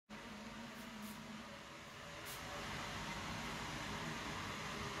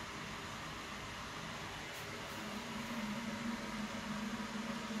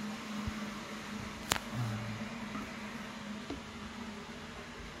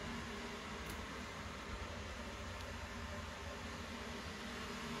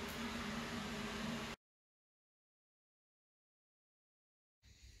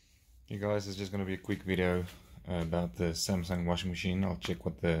Hey guys, it's just going to be a quick video about the Samsung washing machine. I'll check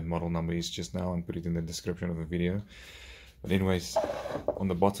what the model number is just now and put it in the description of the video. But anyways, on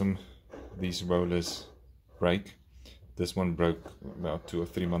the bottom these rollers break. This one broke about 2 or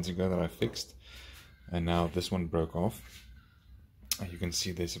 3 months ago that I fixed, and now this one broke off. You can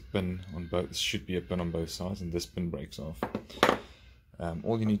see there's a pin on both. There should be a pin on both sides, and this pin breaks off.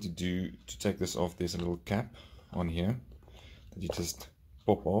 All you need to do to take this off, there's a little cap on here that you just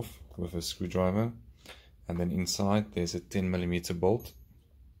pop off with a screwdriver, and then inside there's a 10mm bolt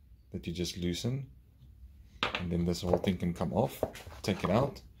that you just loosen, and then this whole thing can come off. Take it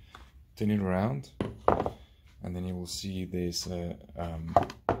out, turn it around, and then you will see there's a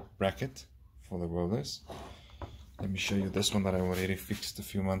bracket for the rollers. Let me show you this one that I already fixed a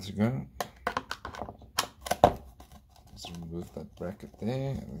few months ago. Let's remove that bracket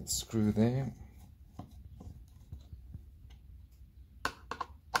there, and screw there.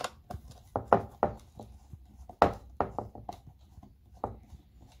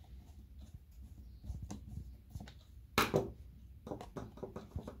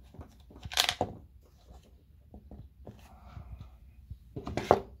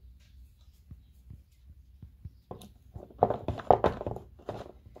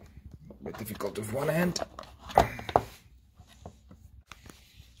 Difficult with one hand.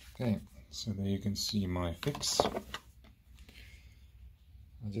 Okay, so there you can see my fix. I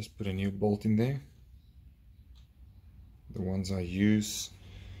just put a new bolt in there. The ones I use,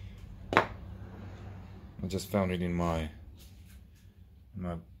 I just found it in my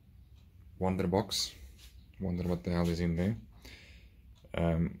wonder box. Wonder what the hell is in there.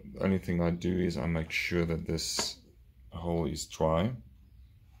 The only thing I do is I make sure that this hole is dry,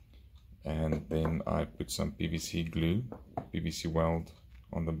 and then I put some PVC glue, PVC weld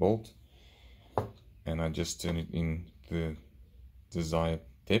on the bolt, and I just turn it in the desired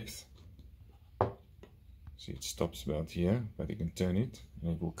depth. See, it stops about here, but you can turn it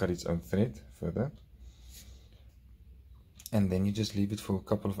and it will cut its own thread further, and then you just leave it for a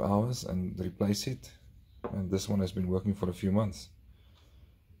couple of hours and replace it. And this one has been working for a few months.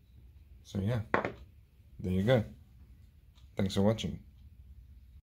 So yeah, there you go. Thanks for watching.